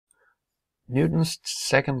Newton's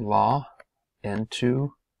second law, N2,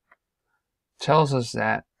 tells us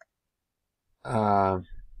that the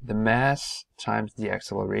mass times the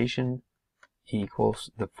acceleration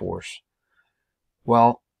equals the force.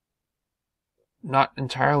 Well, not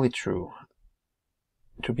entirely true.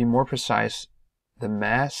 To be more precise, the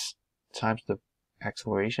mass times the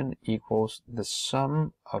acceleration equals the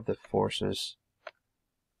sum of the forces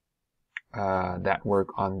that work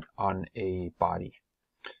on a body.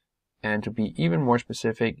 And to be even more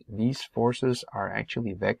specific, these forces are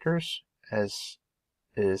actually vectors, as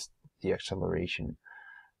is the acceleration.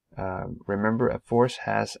 Remember, a force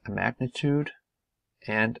has a magnitude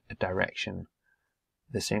and a direction.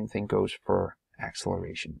 The same thing goes for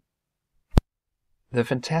acceleration. The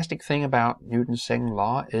fantastic thing about Newton's second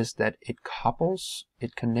law is that it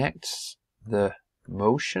connects the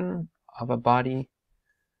motion of a body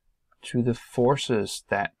to the forces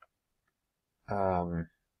that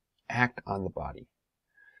act on the body.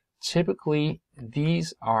 Typically,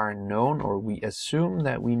 these are known, or we assume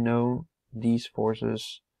that we know these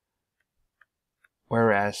forces,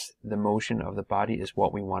 whereas the motion of the body is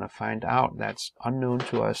what we want to find out. That's unknown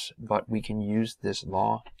to us, but we can use this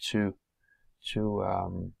law to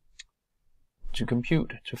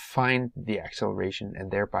compute, to find the acceleration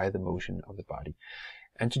and thereby the motion of the body.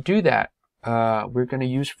 And to do that, we're going to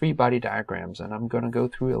use free body diagrams, and I'm going to go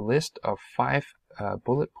through a list of 5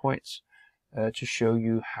 bullet points to show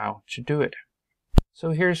you how to do it.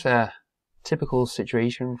 So here's a typical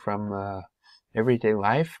situation from everyday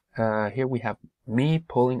life. Here we have me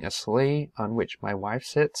pulling a sleigh on which my wife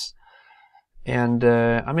sits, and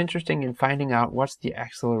I'm interested in finding out what's the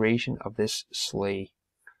acceleration of this sleigh.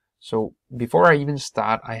 So before I even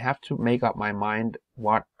start, I have to make up my mind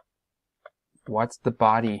what's the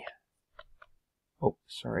body. Oh,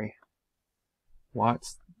 sorry.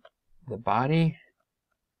 What's the body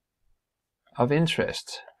of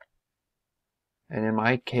interest? And in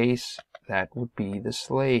my case, that would be the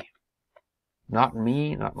sleigh. Not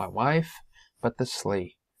me, not my wife, but the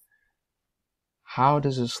sleigh. How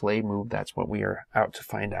does a sleigh move? That's what we are out to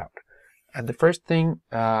find out. And the first thing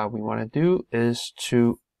we want to do is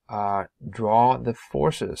to draw the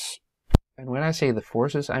forces. And when I say the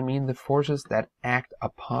forces, I mean the forces that act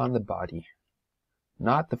upon the body,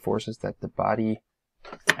 not the forces that the body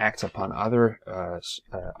acts upon other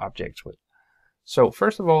objects with. So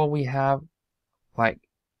first of all, we have like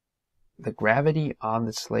the gravity on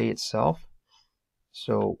the sleigh itself.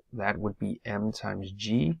 So that would be m times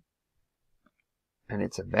g. And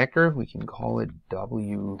it's a vector. We can call it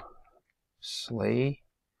W sleigh.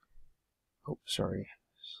 Oh, sorry.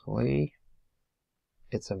 Sleigh.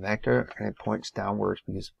 It's a vector and it points downwards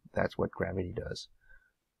because that's what gravity does.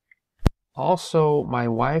 Also, my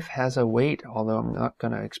wife has a weight, although I'm not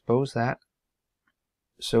going to expose that.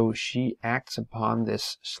 So she acts upon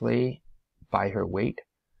this sleigh by her weight.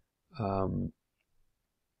 You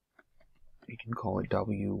can call it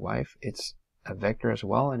W wife. It's a vector as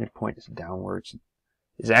well, and it points downwards.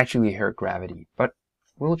 It's actually her gravity, but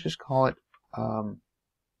we'll just call it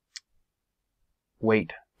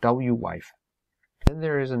weight, W wife. Then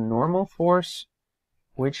there is a normal force,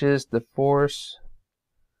 which is the force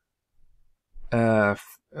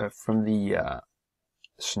from the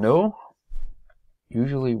snow.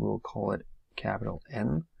 Usually we'll call it capital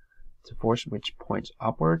N. It's a force which points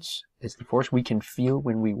upwards. It's the force we can feel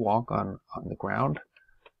when we walk on the ground.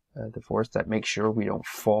 The force that makes sure we don't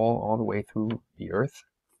fall all the way through the earth.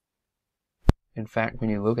 In fact, when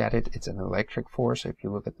you look at it, it's an electric force if you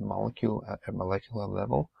look at the molecule at a molecular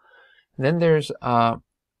level. And then there's the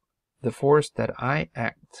force that I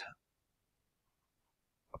act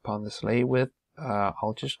upon the sleigh with.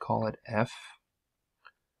 I'll just call it F.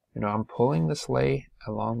 You know, I'm pulling the sleigh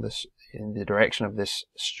along this in the direction of this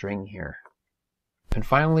string here. And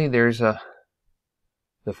finally, there's the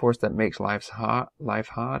force that makes life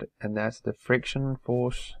hard, and that's the friction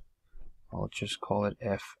force. I'll just call it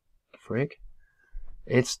F fric.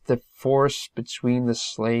 It's the force between the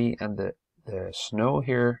sleigh and the snow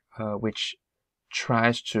here, which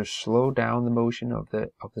tries to slow down the motion of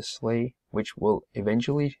the sleigh, which will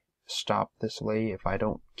eventually stop the sleigh if I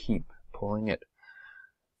don't keep pulling it.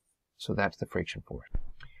 So that's the friction force.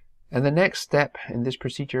 And the next step in this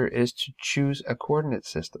procedure is to choose a coordinate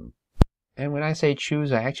system. And when I say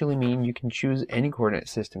choose, I actually mean you can choose any coordinate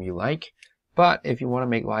system you like. But if you want to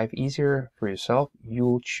make life easier for yourself,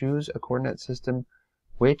 you'll choose a coordinate system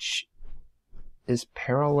which is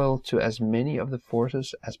parallel to as many of the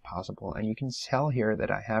forces as possible. And you can tell here that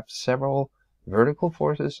I have several vertical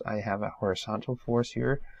forces. I have a horizontal force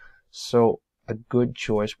here. So a good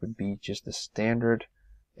choice would be just the standard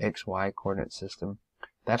XY coordinate system.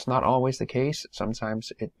 That's not always the case.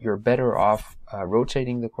 Sometimes you're better off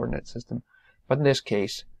rotating the coordinate system, but in this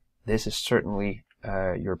case, this is certainly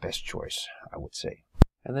your best choice, I would say.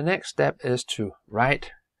 And the next step is to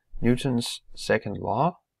write Newton's second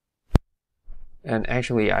law. And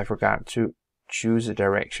actually, I forgot to choose a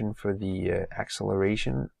direction for the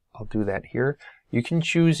acceleration. I'll do that here. You can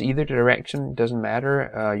choose either direction, doesn't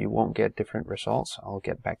matter. You won't get different results. I'll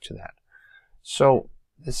get back to that. So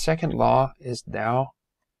the second law is now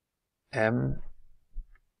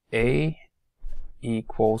ma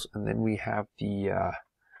equals, and then we have the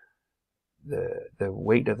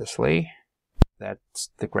weight of the sleigh. That's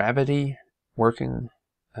the gravity working,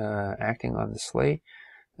 acting on the sleigh.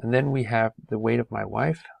 And then we have the weight of my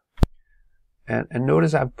wife. And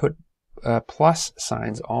notice I've put plus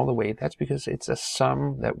signs all the way. That's because it's a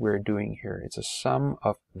sum that we're doing here. It's a sum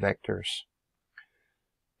of vectors.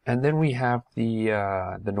 And then we have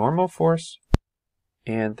the normal force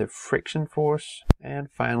and the friction force, and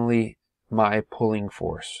finally my pulling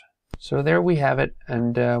force. So there we have it.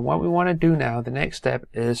 And what we want to do now, the next step,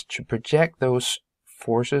 is to project those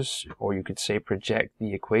forces, or you could say project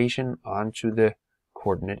the equation onto the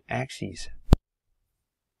coordinate axes,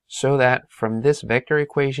 so that from this vector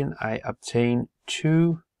equation I obtain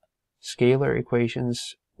two scalar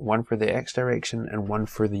equations, one for the x direction and one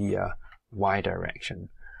for the y direction.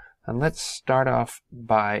 And let's start off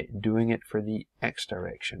by doing it for the x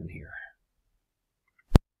direction here.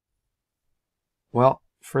 Well,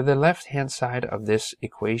 for the left hand side of this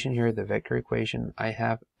equation here, the vector equation, I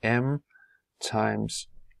have m times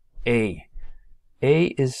a. A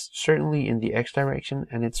is certainly in the x direction,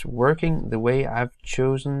 and it's working the way I've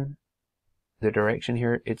chosen the direction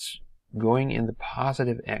here. It's going in the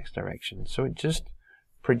positive x direction. So it just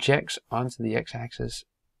projects onto the x-axis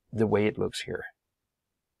the way it looks here.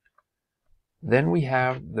 Then we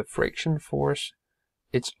have the friction force.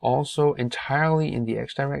 It's also entirely in the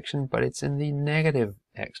x direction, but it's in the negative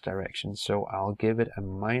x direction. So I'll give it a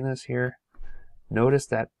minus here. Notice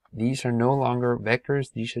that these are no longer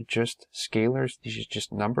vectors. These are just scalars. These are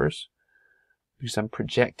just numbers, because I'm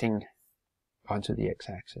projecting onto the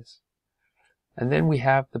x-axis. And then we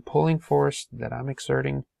have the pulling force that I'm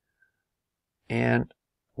exerting. And,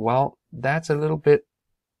 well, that's a little bit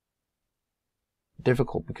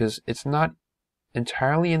difficult because it's not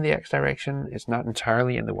entirely in the x direction. It's not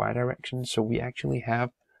entirely in the y direction. So we actually have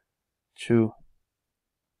to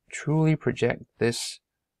truly project this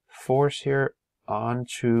force here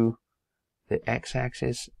onto the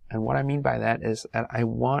x-axis. And what I mean by that is that I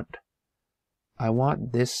want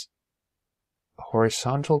this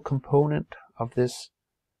horizontal component of this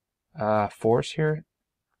force here.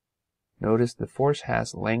 Notice the force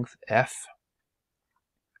has length f.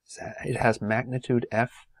 It has magnitude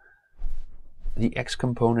f. The x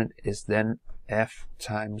component is then f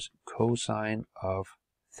times cosine of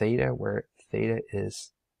theta, where theta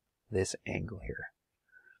is this angle here.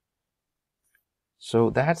 So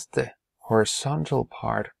that's the horizontal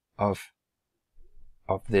part of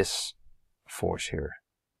this force here.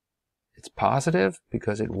 It's positive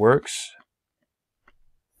because it works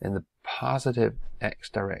in the positive x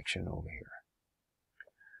direction over here.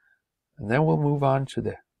 And then we'll move on to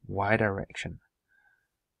the y direction.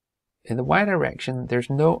 In the y direction, there's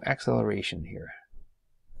no acceleration here.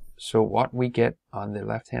 So what we get on the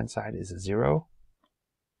left-hand side is a 0.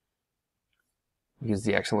 Because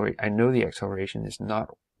I know the acceleration is not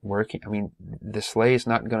working. I mean, the sleigh is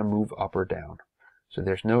not going to move up or down. So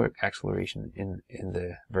there's no acceleration in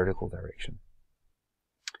the vertical direction.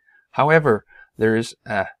 However, there is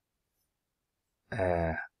a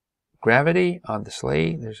gravity on the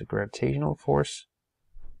sleigh. There's a gravitational force,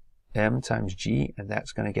 m times g, and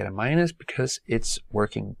that's going to get a minus because it's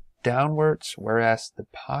working downwards, whereas the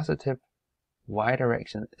positive y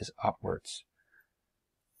direction is upwards.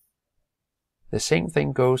 The same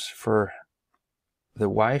thing goes for the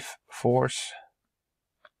wife force.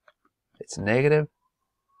 It's negative.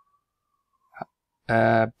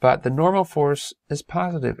 But the normal force is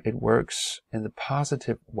positive. It works in the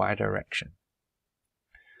positive y direction.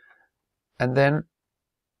 And then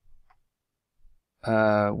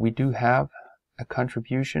we do have a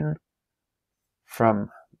contribution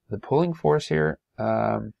from the pulling force here.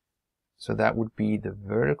 So that would be the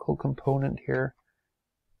vertical component here,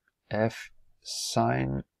 f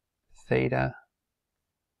sine theta,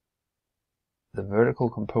 the vertical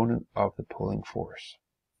component of the pulling force.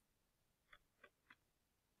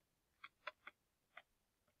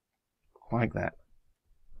 Like that.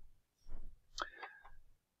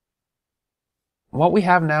 What we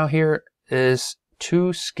have now here is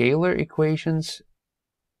two scalar equations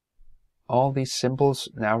all these symbols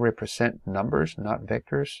now represent numbers, not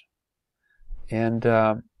vectors. And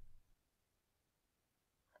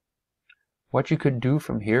what you could do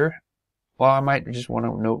from here, well, I might just want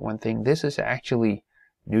to note one thing. This is actually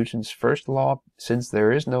Newton's first law, since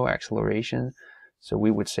there is no acceleration. So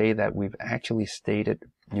we would say that we've actually stated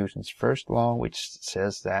Newton's first law, which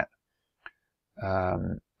says that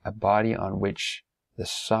a body on which the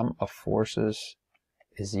sum of forces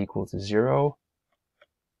is equal to 0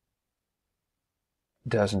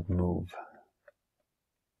 doesn't move.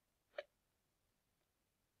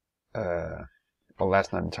 Well,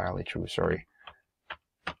 that's not entirely true, sorry.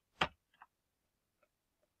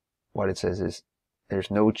 What it says is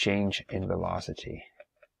there's no change in velocity.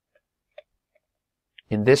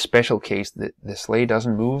 In this special case, the sleigh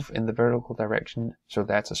doesn't move in the vertical direction, so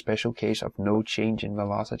that's a special case of no change in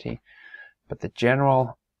velocity. But the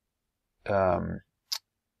general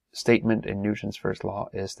statement in Newton's first law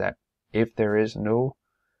is that if the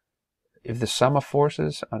sum of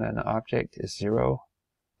forces on an object is 0,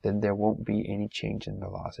 then there won't be any change in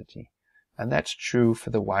velocity. And that's true for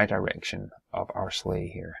the y direction of our sleigh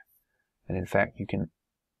here. And in fact, you can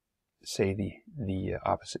say the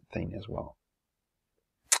opposite thing as well.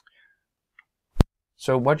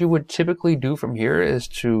 So what you would typically do from here is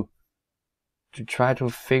to try to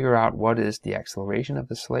figure out what is the acceleration of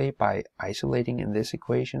the sleigh by isolating in this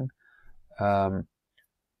equation. And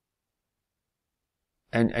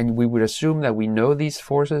we would assume that we know these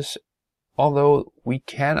forces, although we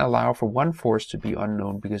can allow for one force to be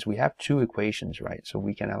unknown because we have two equations, right? So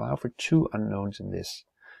we can allow for two unknowns in this.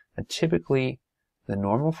 And typically, the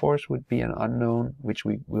normal force would be an unknown, which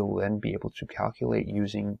we will then be able to calculate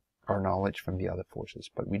using our knowledge from the other forces.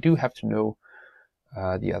 But we do have to know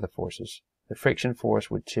the other forces. The friction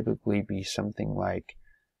force would typically be something like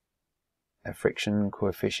a friction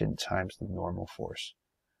coefficient times the normal force.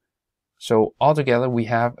 So altogether we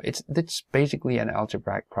have, it's basically an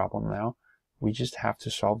algebraic problem now. We just have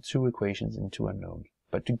to solve two equations and two unknowns.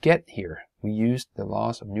 But to get here, we used the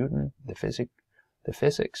laws of Newton, the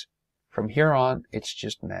physics. From here on, it's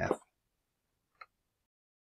just math.